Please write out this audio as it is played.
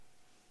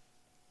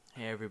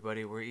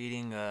everybody, we're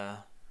eating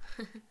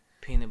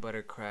peanut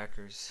butter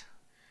crackers.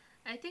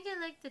 I think I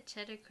like the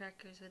cheddar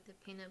crackers with the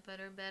peanut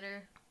butter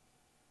better.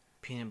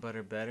 Peanut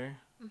butter better?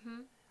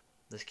 Mm-hmm.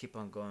 Let's keep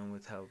on going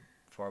with how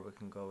far we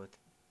can go with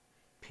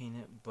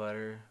peanut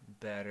butter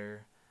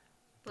better.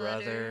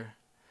 Brother.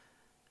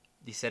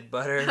 You said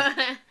butter?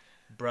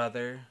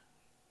 Brother.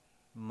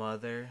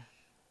 Mother.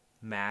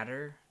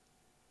 Matter.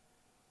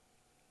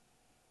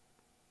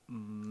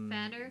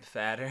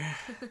 Fatter.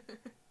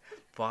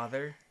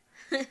 Father.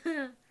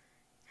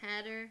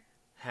 Hatter.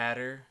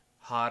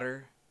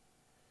 Hotter.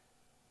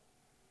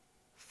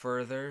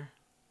 Further.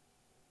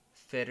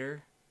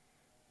 Fitter.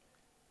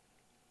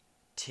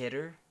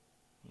 Titter.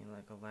 You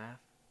like a laugh?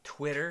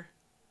 Twitter.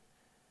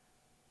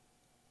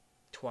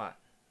 Twat.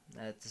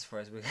 That's as far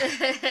as we go.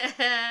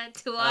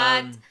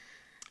 Twat.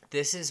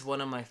 This is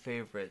one of my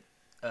favorite,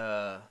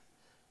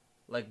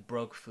 like,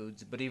 broke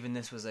foods. But even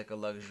this was like a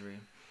luxury.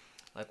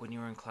 Like when you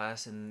were in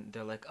class and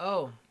they're like,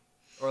 oh,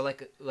 or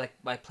like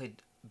I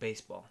played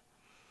baseball.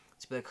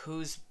 It's like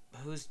whose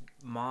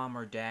mom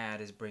or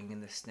dad is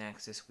bringing the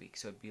snacks this week?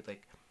 So it'd be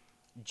like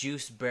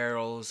juice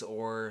barrels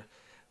or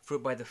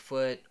fruit by the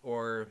foot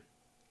or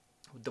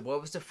what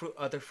was the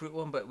other fruit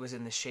one, but it was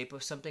in the shape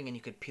of something and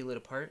you could peel it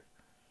apart.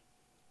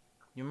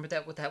 You remember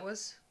what that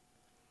was?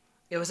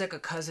 It was like a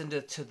cousin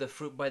to the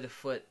fruit by the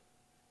foot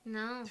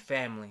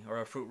family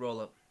or a fruit roll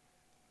up.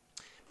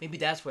 Maybe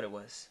that's what it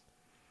was.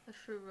 A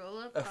fruit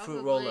roll-up? A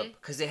fruit roll-up.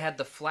 Because they had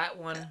the flat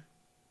one.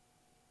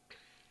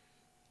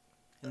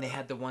 And they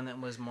had the one that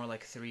was more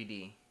like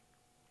 3D.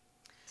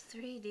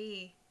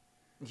 3D?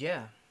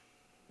 Yeah.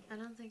 I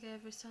don't think I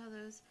ever saw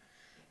those.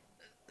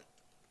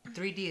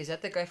 3D, is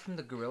that the guy from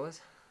the Gorillas?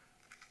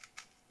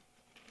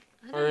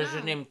 I don't know. Or is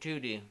his name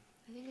 2D? I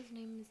think his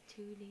name is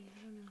 2D. I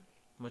don't know.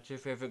 What's your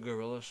favorite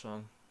Gorilla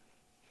song?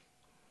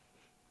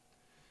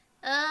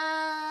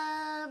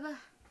 I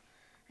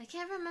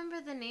can't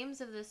remember the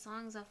names of the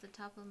songs off the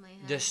top of my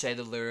head. Just say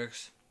the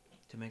lyrics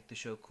to make the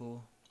show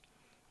cool.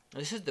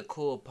 This is the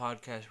cool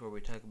podcast where we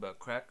talk about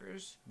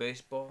crackers,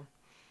 baseball,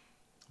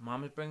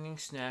 mom is bringing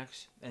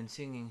snacks, and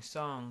singing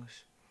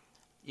songs,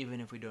 even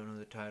if we don't know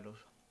the titles.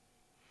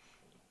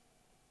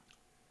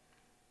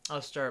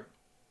 I'll start.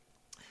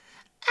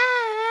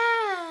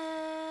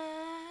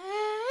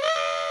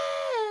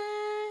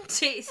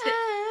 Jesus.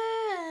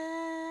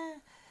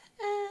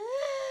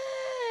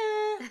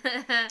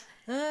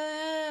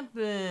 I've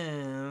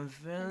been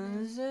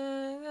feeling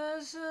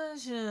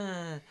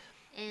sunshine.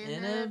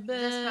 And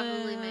that's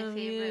probably my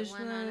favorite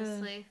one,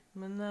 honestly.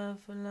 But not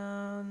for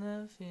long,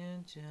 the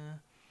future.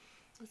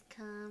 It's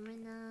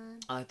coming on.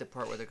 I like the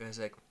part where the guy's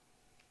like,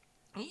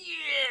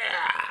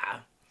 yeah!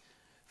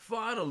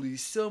 Finally,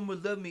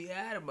 someone let me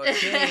out of my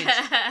cage.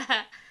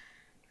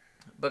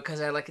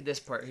 Because I like this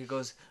part. He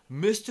goes,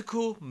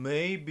 mystical,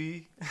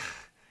 maybe.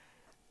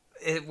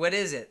 What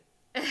is it?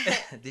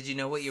 Did you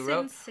know what you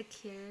wrote?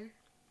 Insecure.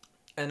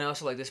 And I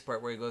also like this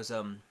part where he goes,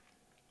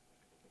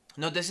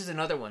 no, this is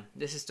another one.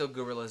 This is still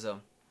Gorillaz though.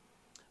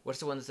 What's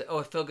the one that's like,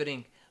 oh, Feel Good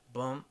Inc.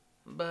 Bum,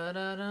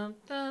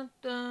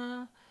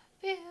 ba-da-dum-dum-dum,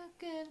 feel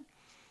good.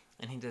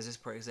 And he does this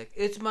part. He's like,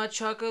 it's my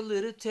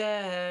chocolate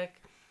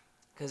attack.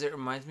 Because it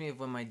reminds me of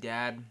when my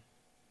dad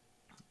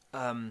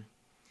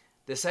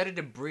decided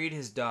to breed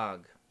his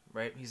dog,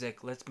 right? He's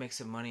like, let's make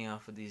some money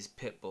off of these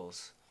pit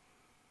bulls.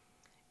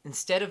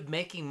 Instead of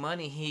making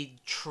money, he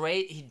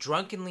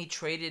drunkenly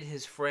traded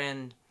his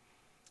friend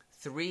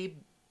 3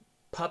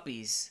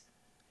 puppies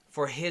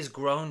for his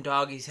grown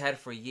dog he's had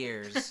for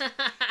years.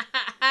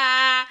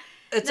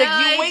 It's like,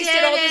 you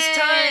wasted all this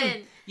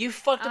time. You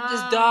fucked up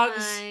this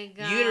dog's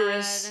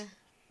uterus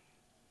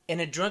in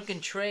a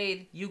drunken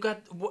trade. You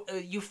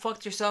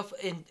fucked yourself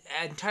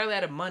entirely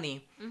out of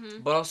money,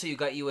 but also you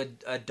got you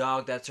a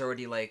dog that's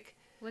already like...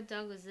 What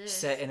dog was this?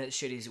 Set in its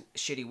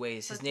shitty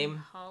ways. His name...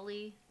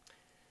 Holly.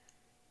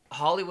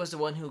 Holly was the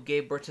one who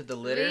gave birth to the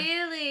litter.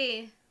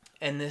 Really?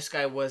 And this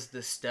guy was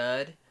the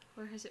stud.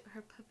 Were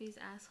her puppies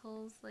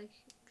assholes like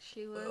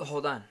she was?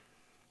 Hold on.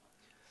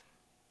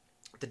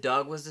 The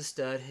dog was the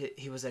stud.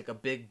 He was like a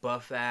big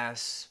buff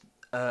ass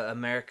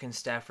American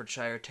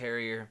Staffordshire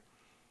Terrier.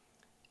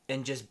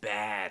 And just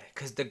bad.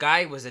 Because the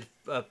guy was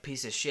a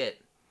piece of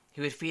shit.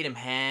 He would feed him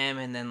ham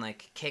and then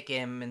like kick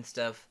him and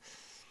stuff.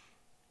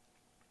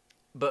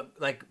 But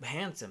like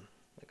handsome.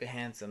 Like a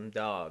handsome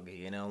dog,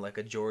 you know, like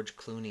a George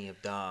Clooney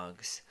of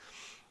dogs.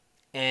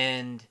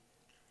 And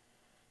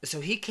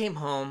so he came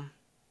home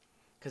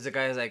because the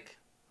guy's like,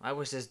 I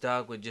wish this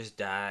dog would just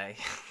die.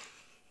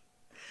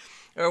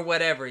 Or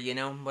whatever, you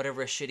know,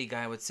 whatever a shitty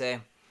guy would say.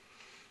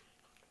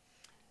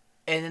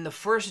 And then the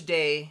first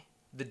day,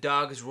 the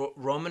dog is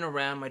roaming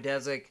around. My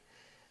dad's like,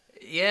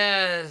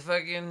 yeah,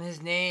 fucking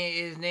his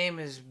name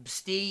is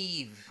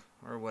Steve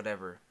or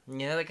whatever.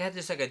 You know, like I had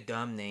just like a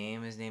dumb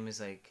name. His name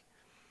is like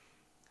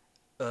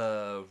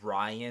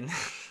Ryan.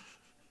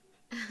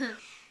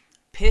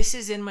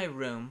 Pisses in my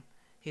room.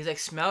 He's like,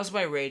 smells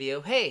my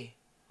radio. Hey,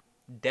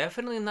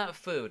 definitely not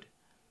food.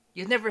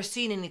 You've never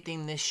seen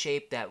anything this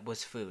shape that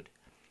was food.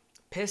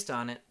 Pissed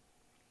on it.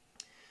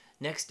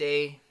 Next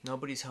day,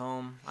 nobody's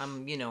home.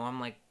 I'm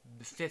like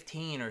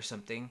 15 or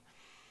something.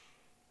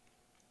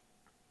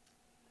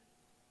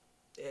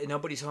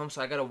 Nobody's home,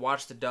 so I gotta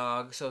watch the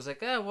dog. So I was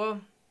like,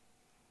 well,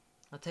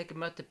 I'll take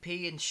him out to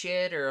pee and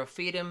shit, or I'll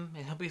feed him,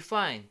 and he'll be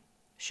fine.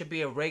 Should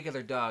be a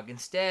regular dog.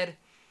 Instead,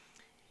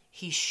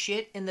 he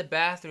shit in the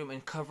bathroom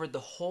and covered the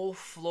whole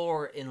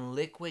floor in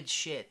liquid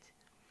shit.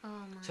 Oh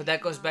my So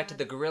that goes back to God.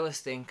 the gorillas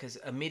thing, because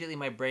immediately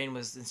my brain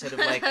was, instead of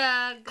like,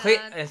 God.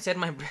 instead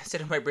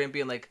of my brain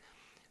being like,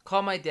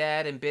 call my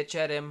dad and bitch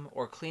at him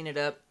or clean it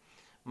up,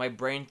 my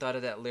brain thought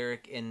of that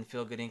lyric in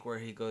Feel Good Inc. where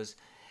he goes,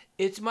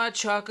 "It's my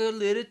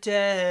chocolate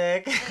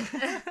attack."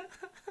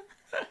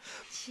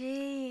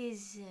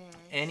 Jesus.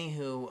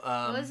 Anywho,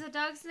 What was the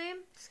dog's name?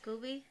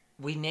 Scooby?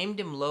 we named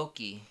him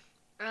Loki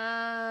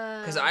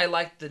Because because I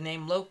liked the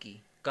name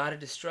Loki, god of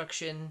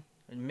destruction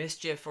and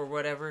mischief or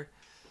whatever.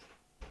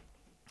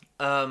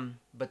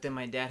 But then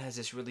my dad has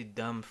this really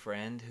dumb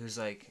friend who's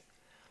like,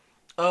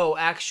 "Oh,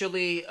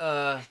 actually,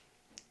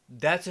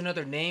 that's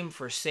another name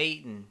for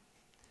Satan,"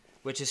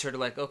 which is sort of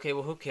like, okay,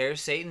 well, who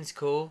cares? Satan's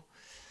cool.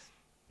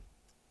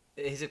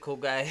 He's a cool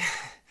guy.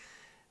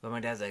 But my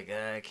dad's like,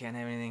 I can't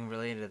have anything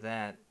related to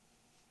that.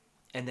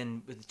 And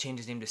then change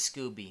his name to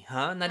Scooby.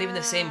 Huh? Not even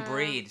the same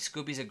breed.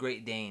 Scooby's a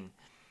Great Dane.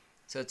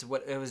 So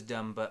it was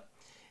dumb. But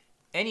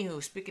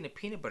anywho, speaking of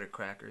peanut butter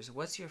crackers,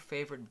 what's your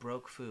favorite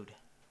broke food?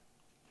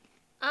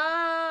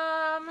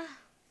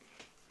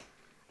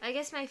 I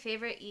guess my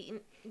favorite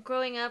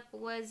growing up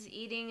was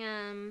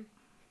eating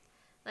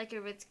like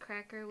a Ritz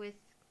cracker with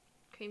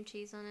cream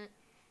cheese on it.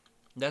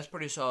 That's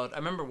pretty solid. I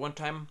remember one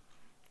time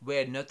we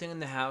had nothing in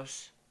the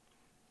house.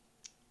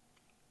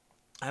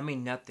 I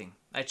mean nothing.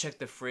 I checked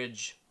the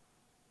fridge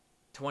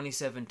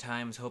 27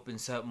 times hoping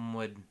something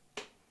would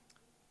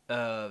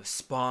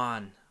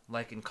spawn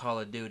like in Call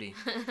of Duty.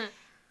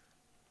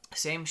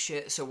 Same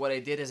shit. So what I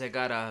did is I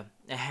got a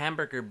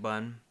hamburger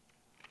bun.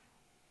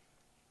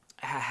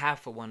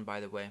 Half of one, by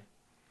the way.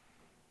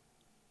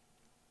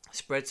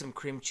 Spread some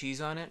cream cheese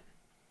on it.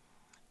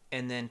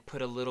 And then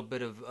put a little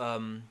bit of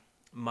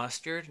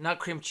mustard. Not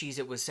cream cheese,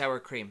 it was sour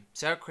cream.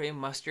 Sour cream,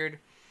 mustard.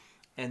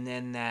 And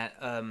then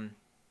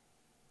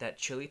that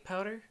chili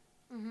powder.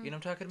 Mm-hmm. You know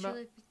what I'm talking about?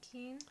 Chile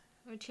piquin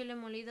or chile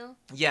molido.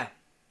 Yeah.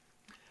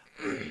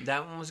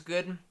 That one was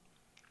good.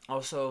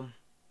 Also,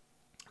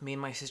 me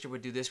and my sister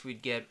would do this. We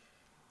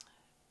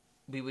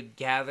would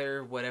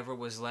gather whatever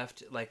was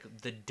left, like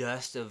the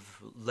dust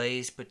of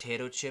Lay's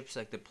potato chips,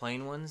 like the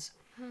plain ones.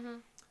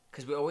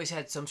 Because we always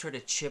had some sort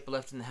of chip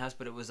left in the house,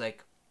 but it was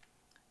like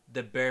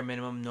the bare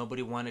minimum.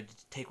 Nobody wanted to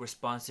take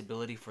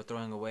responsibility for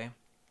throwing away.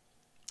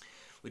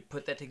 We'd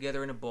put that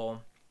together in a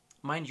bowl.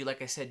 Mind you,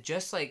 like I said,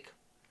 just like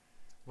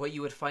what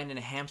you would find in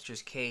a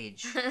hamster's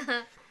cage.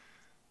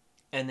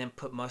 And then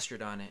put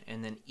mustard on it,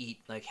 and then eat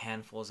like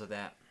handfuls of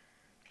that.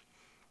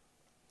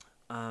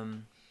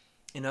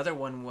 Another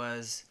one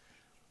was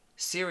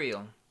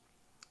cereal.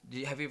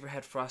 Have you ever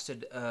had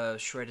frosted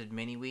shredded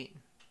mini wheat?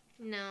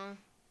 No.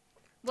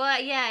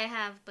 Well, yeah, I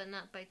have, but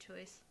not by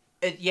choice.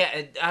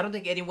 I don't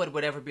think anyone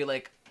would ever be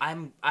like,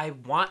 I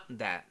want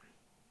that.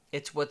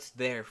 It's what's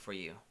there for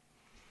you.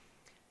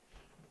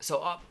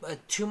 So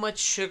too much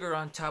sugar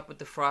on top with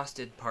the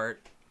frosted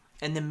part,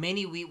 and the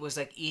mini wheat was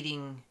like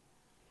eating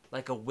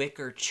like a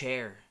wicker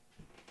chair.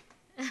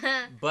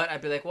 But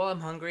I'd be like, well, I'm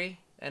hungry,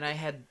 and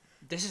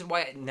this is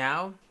why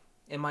now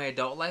in my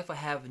adult life I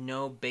have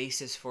no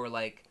basis for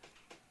like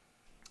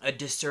a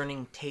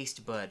discerning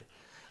taste bud.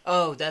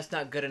 Oh, that's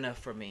not good enough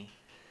for me.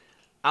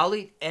 I'll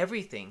eat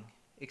everything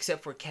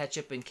except for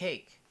ketchup and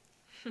cake.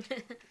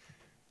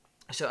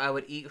 So I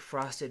would eat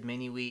frosted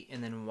mini wheat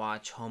and then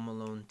watch Home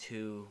Alone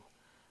 2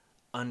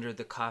 under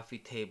the coffee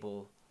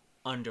table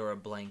under a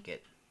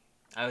blanket.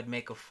 I would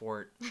make a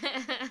fort.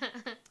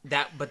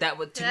 That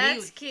would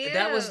That's cute.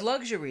 That was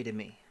luxury to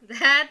me.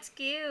 That's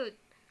cute.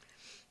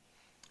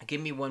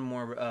 Give me one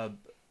more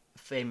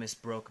famous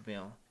broke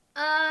meal.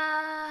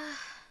 Uh,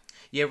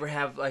 You ever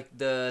have like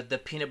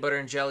the peanut butter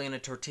and jelly in a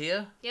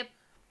tortilla? Yep.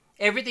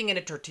 Everything in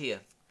a tortilla.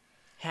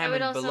 Ham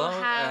would and also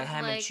have,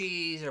 ham and like-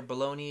 cheese or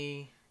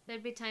bologna.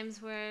 There'd be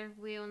times where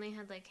we only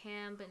had like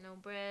ham but no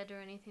bread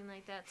or anything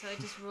like that, so I'd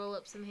just roll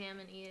up some ham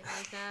and eat it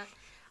like that.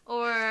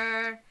 Or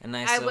A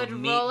nice I little would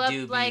meat roll up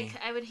doobie.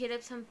 I would heat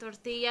up some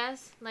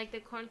tortillas, like the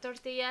corn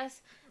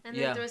tortillas, and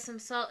then Yeah. throw some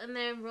salt in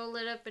there and roll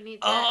it up and eat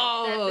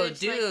Oh, that bitch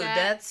dude, like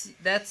that.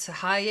 that's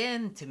high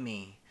end to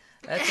me.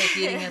 That's like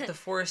eating at the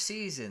Four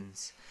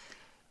Seasons.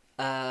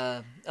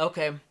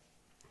 Okay.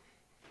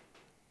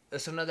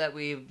 So now that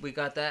we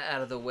got that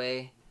out of the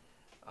way,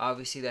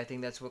 obviously I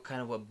think that's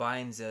what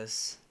binds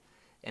us,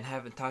 and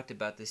haven't talked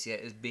about this yet,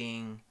 is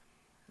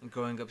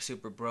growing up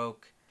super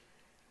broke.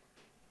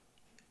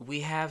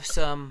 We have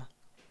some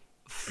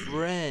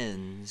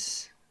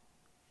friends,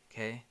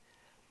 okay,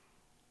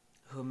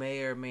 who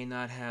may or may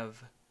not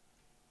have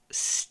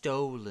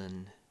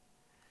stolen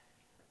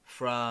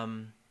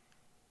from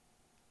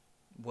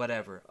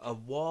whatever, a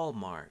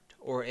Walmart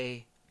or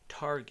a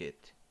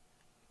Target.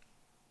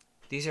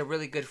 These are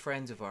really good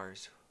friends of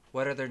ours.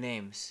 What are their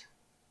names?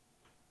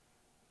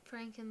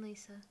 Frank and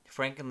Lisa.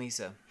 Frank and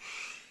Lisa.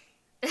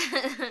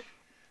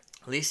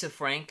 Lisa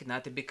Frank,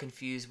 not to be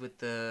confused with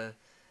the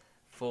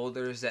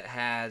folders that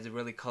had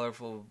really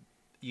colorful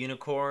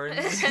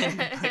unicorns and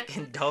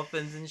fucking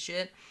dolphins and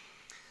shit.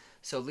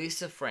 So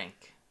Lisa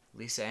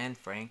and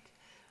Frank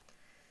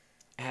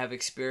have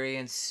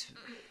experienced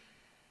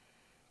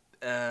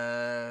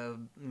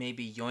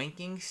maybe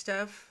yoinking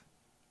stuff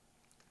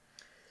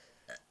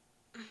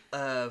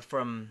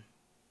from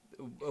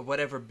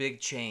whatever big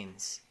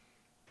chains.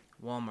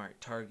 Walmart,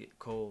 Target,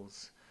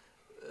 Kohl's.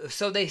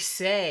 So they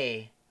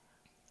say.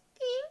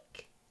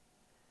 Dink.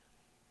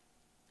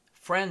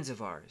 Friends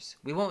of ours.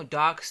 We won't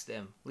dox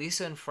them.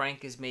 Lisa and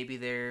Frank is maybe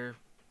their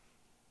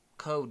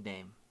code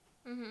name.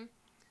 Mm-hmm.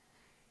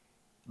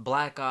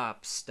 Black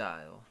Ops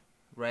style,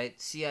 right?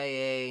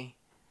 CIA.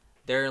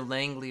 They're in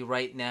Langley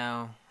right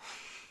now.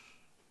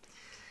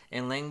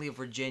 In Langley,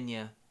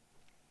 Virginia.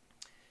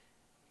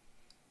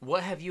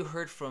 What have you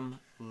heard from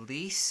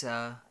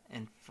Lisa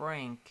and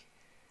Frank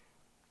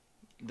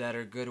that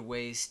are good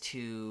ways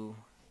to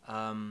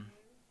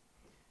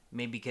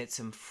maybe get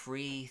some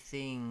free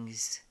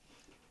things,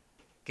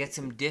 get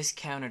some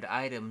discounted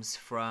items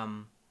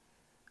from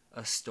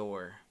a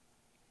store?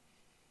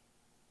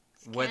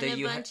 Scan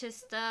a bunch of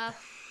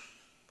stuff,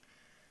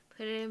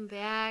 put it in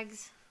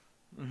bags,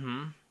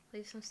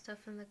 leave some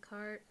stuff in the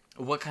cart.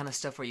 What kind of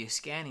stuff are you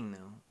scanning,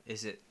 though?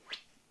 Is it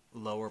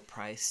lower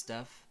price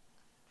stuff?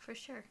 For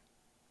sure.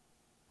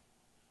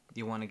 Do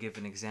you want to give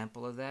an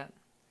example of that?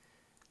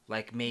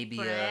 Like maybe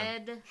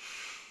bread,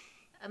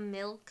 a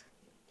milk.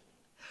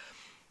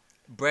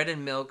 Bread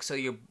and milk. So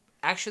you're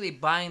actually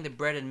buying the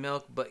bread and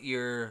milk, but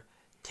you're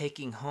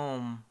taking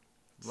home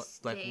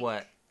like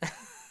what?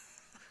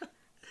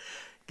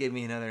 Give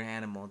me another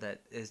animal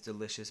that is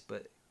delicious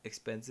but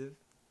expensive.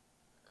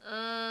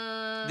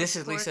 This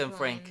is Lisa and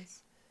Frank.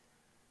 Loins.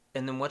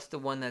 And then what's the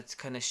one that's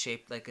kind of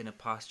shaped like an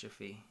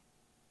apostrophe?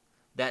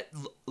 That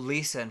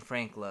Lisa and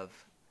Frank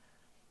love.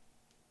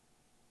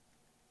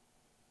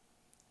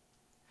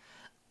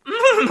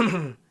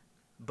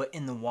 But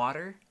in the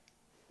water?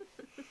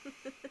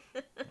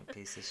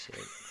 Piece of shit.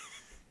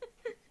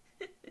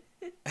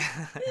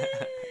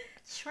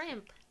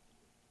 Shrimp.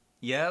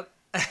 Yep.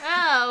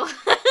 Oh.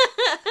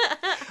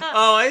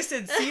 Oh, I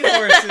said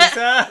seahorses,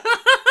 huh?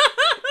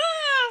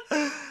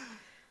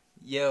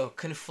 Yo,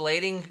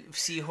 conflating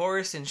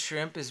seahorse and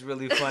shrimp is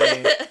really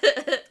funny.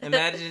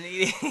 Imagine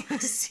eating a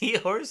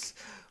seahorse.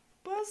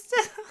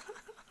 Busted.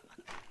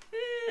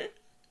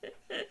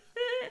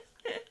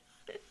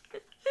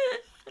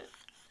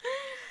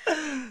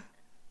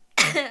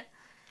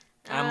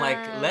 I'm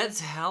like, let's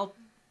help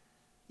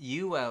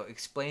you out.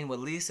 Explain what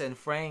Lisa and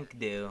Frank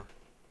do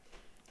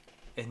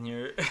in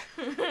your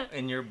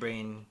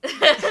brain.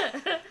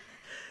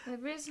 My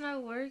brain's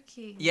not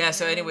working. Yeah. Man.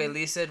 So anyway,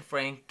 Lisa and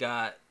Frank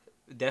got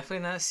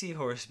definitely not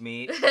seahorse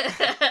meat,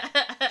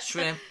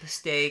 shrimp,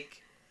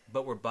 steak,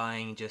 but we're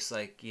buying just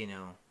like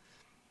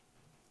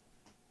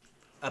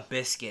a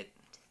biscuit,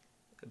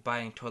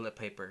 buying toilet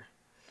paper.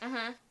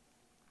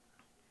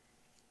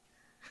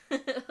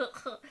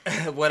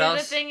 What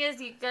else? The thing is,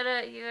 you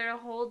gotta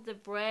hold the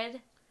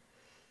bread.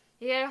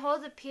 You gotta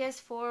hold the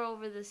PS4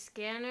 over the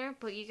scanner,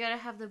 but you gotta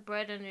have the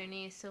bread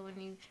underneath. So when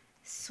you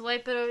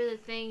swipe it over the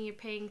thing, you're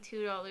paying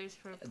 $2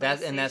 for a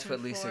PlayStation And that's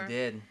what Lisa 4.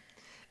 did.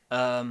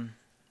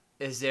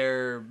 Is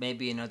there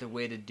maybe another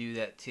way to do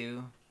that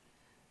too?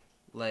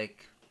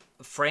 Like,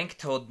 Frank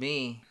told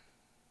me,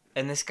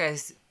 and this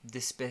guy's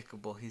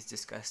despicable. He's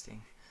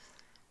disgusting.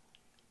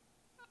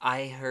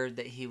 I heard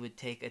that he would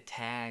take a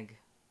tag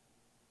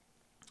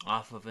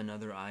off of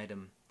another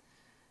item,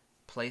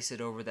 place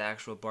it over the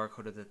actual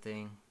barcode of the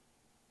thing,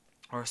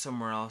 or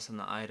somewhere else on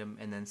the item,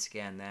 and then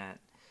scan that.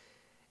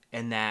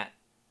 And that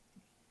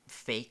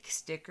fake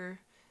sticker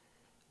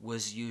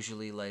was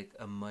usually like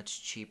a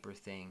much cheaper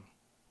thing.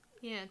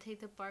 Yeah, take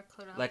the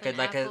barcode off. Like a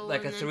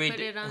 3D. Put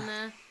it on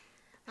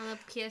the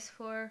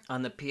PS4.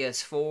 On the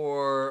PS4,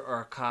 or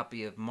a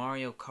copy of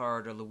Mario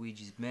Kart or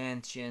Luigi's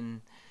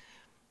Mansion,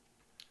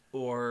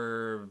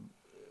 or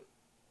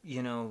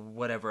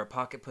whatever, a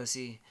pocket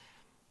pussy.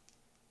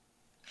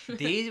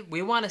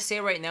 We want to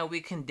say right now,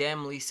 we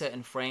condemn Lisa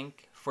and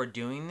Frank for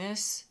doing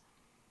this.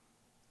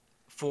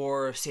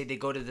 For, say, they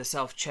go to the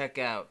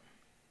self-checkout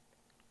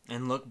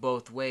and look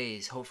both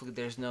ways. Hopefully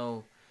there's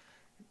no,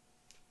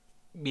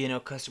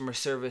 customer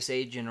service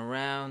agent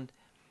around.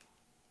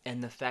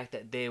 And the fact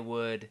that they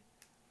would,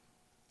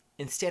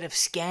 instead of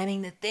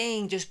scanning the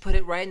thing, just put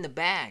it right in the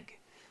bag.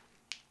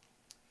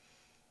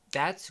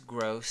 That's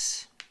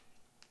gross.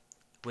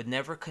 Would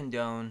never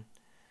condone.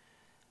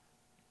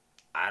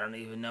 I don't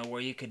even know where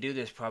you could do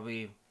this.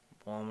 Probably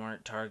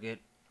Walmart, Target.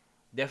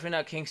 Definitely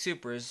not King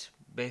Soopers,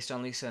 based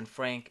on Lisa and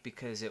Frank,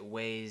 because it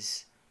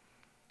weighs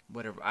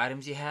whatever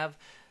items you have.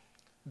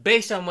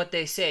 Based on what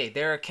they say,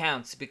 their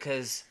accounts,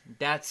 because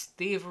that's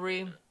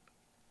thievery.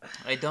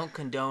 I don't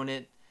condone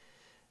it.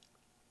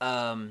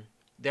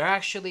 They're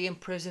actually in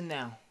prison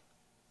now.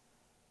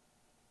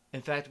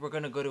 In fact, we're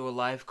going to go to a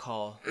live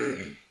call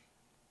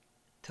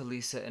to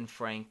Lisa and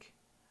Frank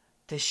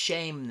to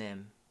shame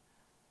them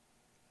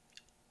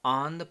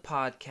on the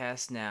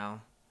podcast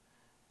now,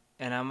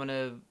 and I'm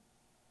gonna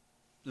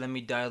let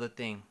me dial the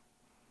thing.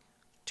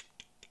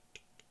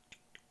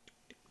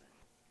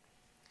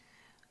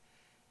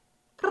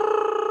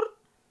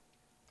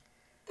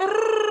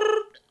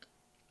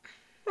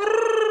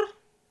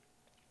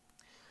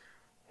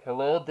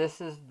 Hello,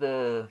 this is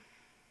the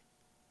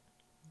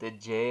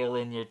jail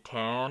in your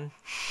town.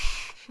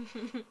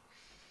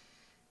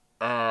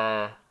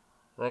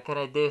 What can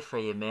I do for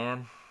you,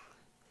 man?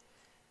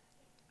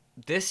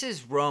 This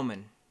is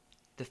Roman,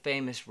 the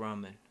famous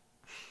Roman,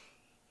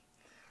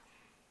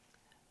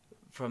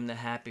 from the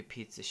Happy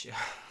Pizza Show.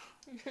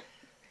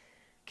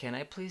 Can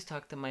I please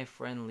talk to my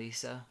friend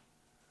Lisa,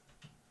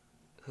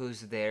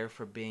 who's there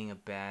for being a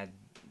bad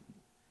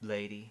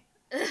lady?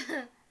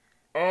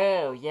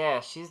 Oh, yeah,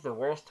 she's the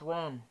worst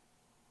one.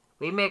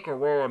 We make her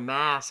wear a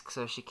mask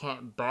so she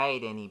can't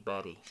bite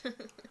anybody.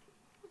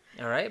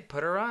 Alright,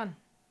 put her on.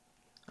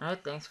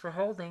 Alright, thanks for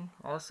holding.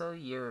 Also,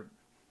 you're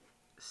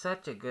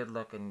such a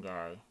good-looking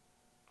guy.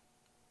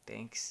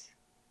 Thanks.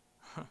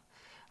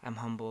 I'm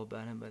humble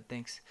about it, but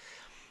thanks.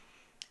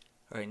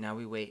 Alright, now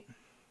we wait.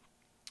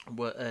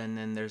 And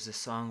then there's a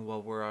song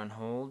while we're on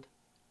hold.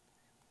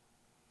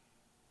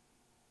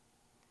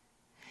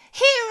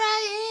 Here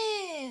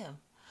I am!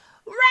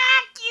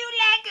 Rock you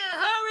like a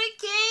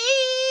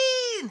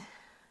hurricane!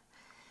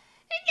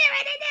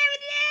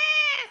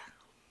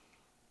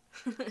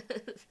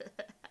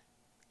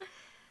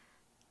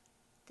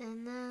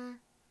 Dun-na,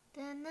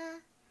 dun-na,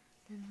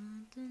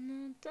 dun-na,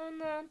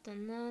 dun-na,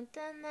 dun-na,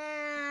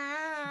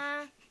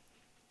 dun-na.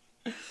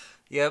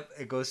 Yep,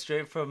 it goes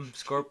straight from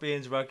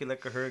Scorpions, Rock You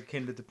Like a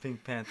Hurricane to the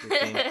Pink Panther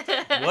thing.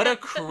 What a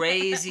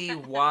crazy,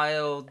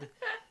 wild,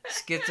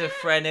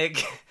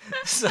 schizophrenic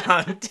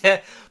song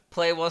to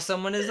play while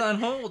someone is on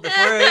hold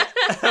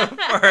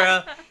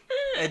for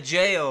a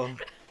jail.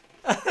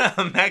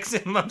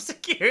 Maximum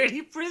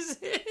security prison.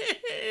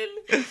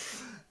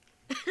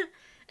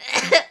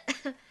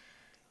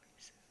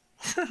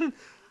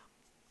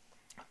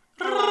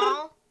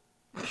 Hello?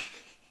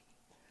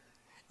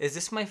 Is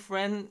this my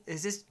friend?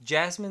 Is this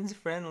Jasmine's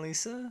friend,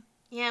 Lisa?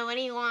 Yeah, what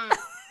do you want?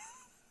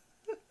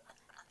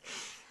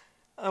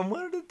 I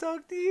wanted to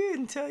talk to you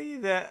and tell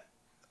you that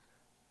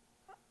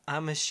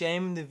I'm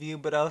ashamed of you,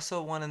 but I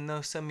also want to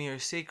know some of your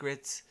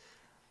secrets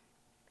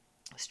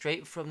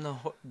straight from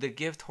the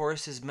gift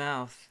horse's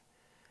mouth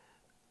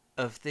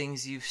of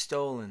things you've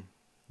stolen,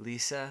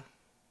 Lisa.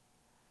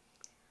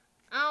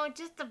 Oh,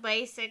 just the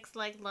basics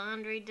like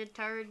laundry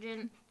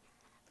detergent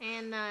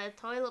and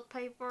toilet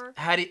paper.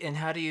 How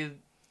do you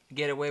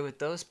get away with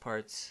those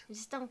parts?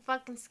 Just don't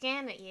fucking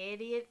scan it, you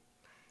idiot.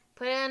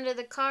 Put it under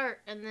the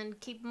cart and then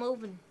keep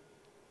moving.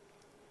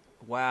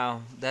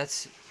 Wow,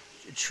 that's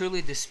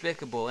truly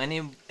despicable.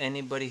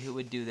 Anybody who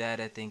would do that,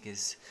 I think,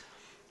 is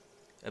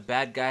a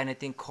bad guy, and I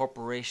think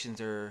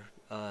corporations are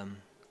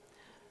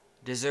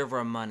deserve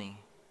our money.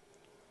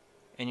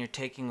 And you're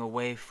taking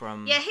away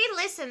from... Yeah, hey,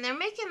 listen, they're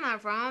making my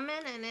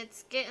ramen and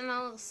it's getting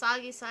a little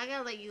soggy, so I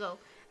gotta let you go.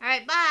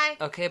 Alright, bye.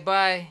 Okay,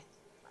 bye.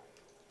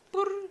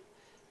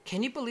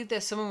 Can you believe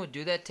that someone would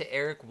do that to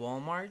Eric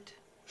Walmart?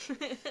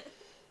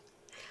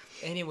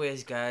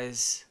 Anyways,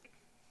 guys,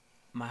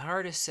 my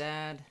heart is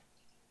sad.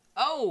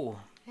 Oh!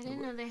 I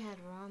didn't know they had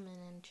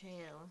ramen in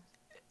jail.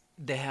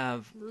 They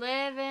have...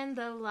 Living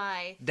the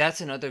life.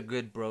 That's another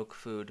good broke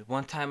food.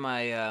 One time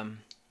I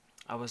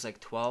was like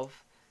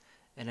 12,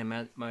 and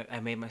I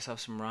made myself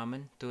some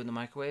ramen, threw it in the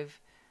microwave,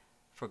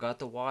 forgot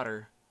the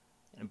water,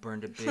 and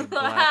burned a big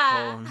black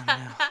hole in the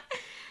middle.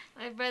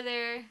 My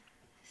brother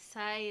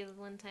Sai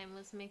one time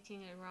was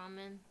making a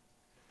ramen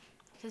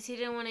because he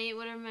didn't want to eat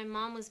whatever my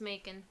mom was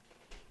making.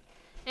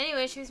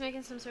 Anyway, she was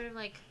making some sort of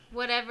like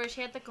whatever.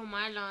 She had the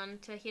comal on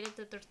to heat up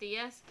the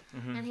tortillas,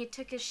 and he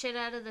took his shit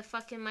out of the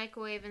fucking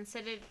microwave and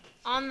set it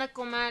on the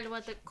comal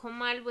while the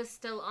comal was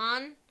still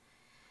on,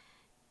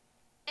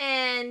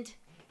 and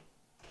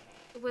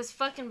was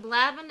fucking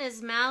blabbing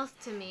his mouth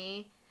to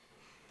me.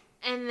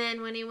 And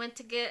then when he went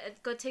to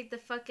go take the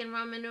fucking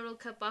ramen noodle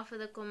cup off of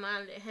the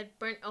comal, it had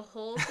burnt a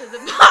hole through the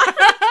bottom.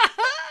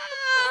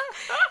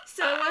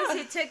 So once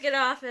he took it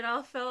off, it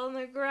all fell on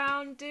the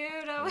ground,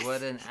 dude.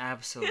 What an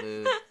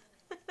absolute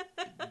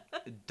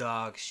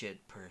dog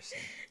shit person.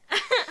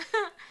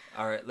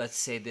 Alright, let's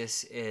say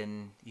this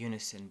in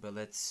unison, but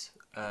let's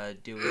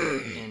do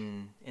it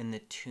in the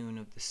tune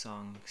of the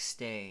song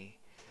Stay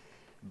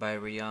by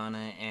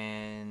Rihanna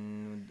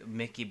and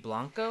Mickey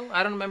Blanco?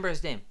 I don't remember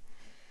his name.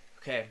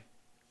 Okay.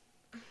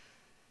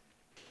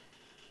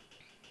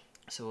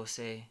 So we'll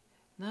say,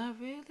 not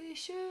really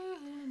sure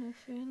how I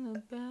feel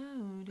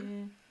about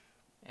it.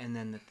 And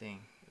then the thing,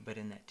 but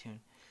in that tune.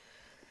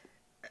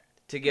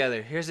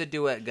 Together. Here's a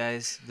duet,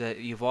 guys, that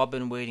you've all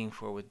been waiting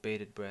for with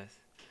bated breath.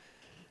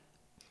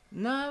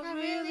 Not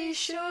really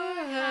sure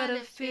how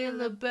to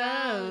feel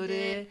about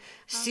it.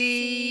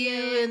 See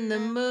you in the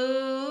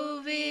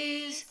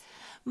movies.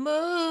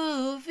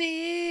 Movies.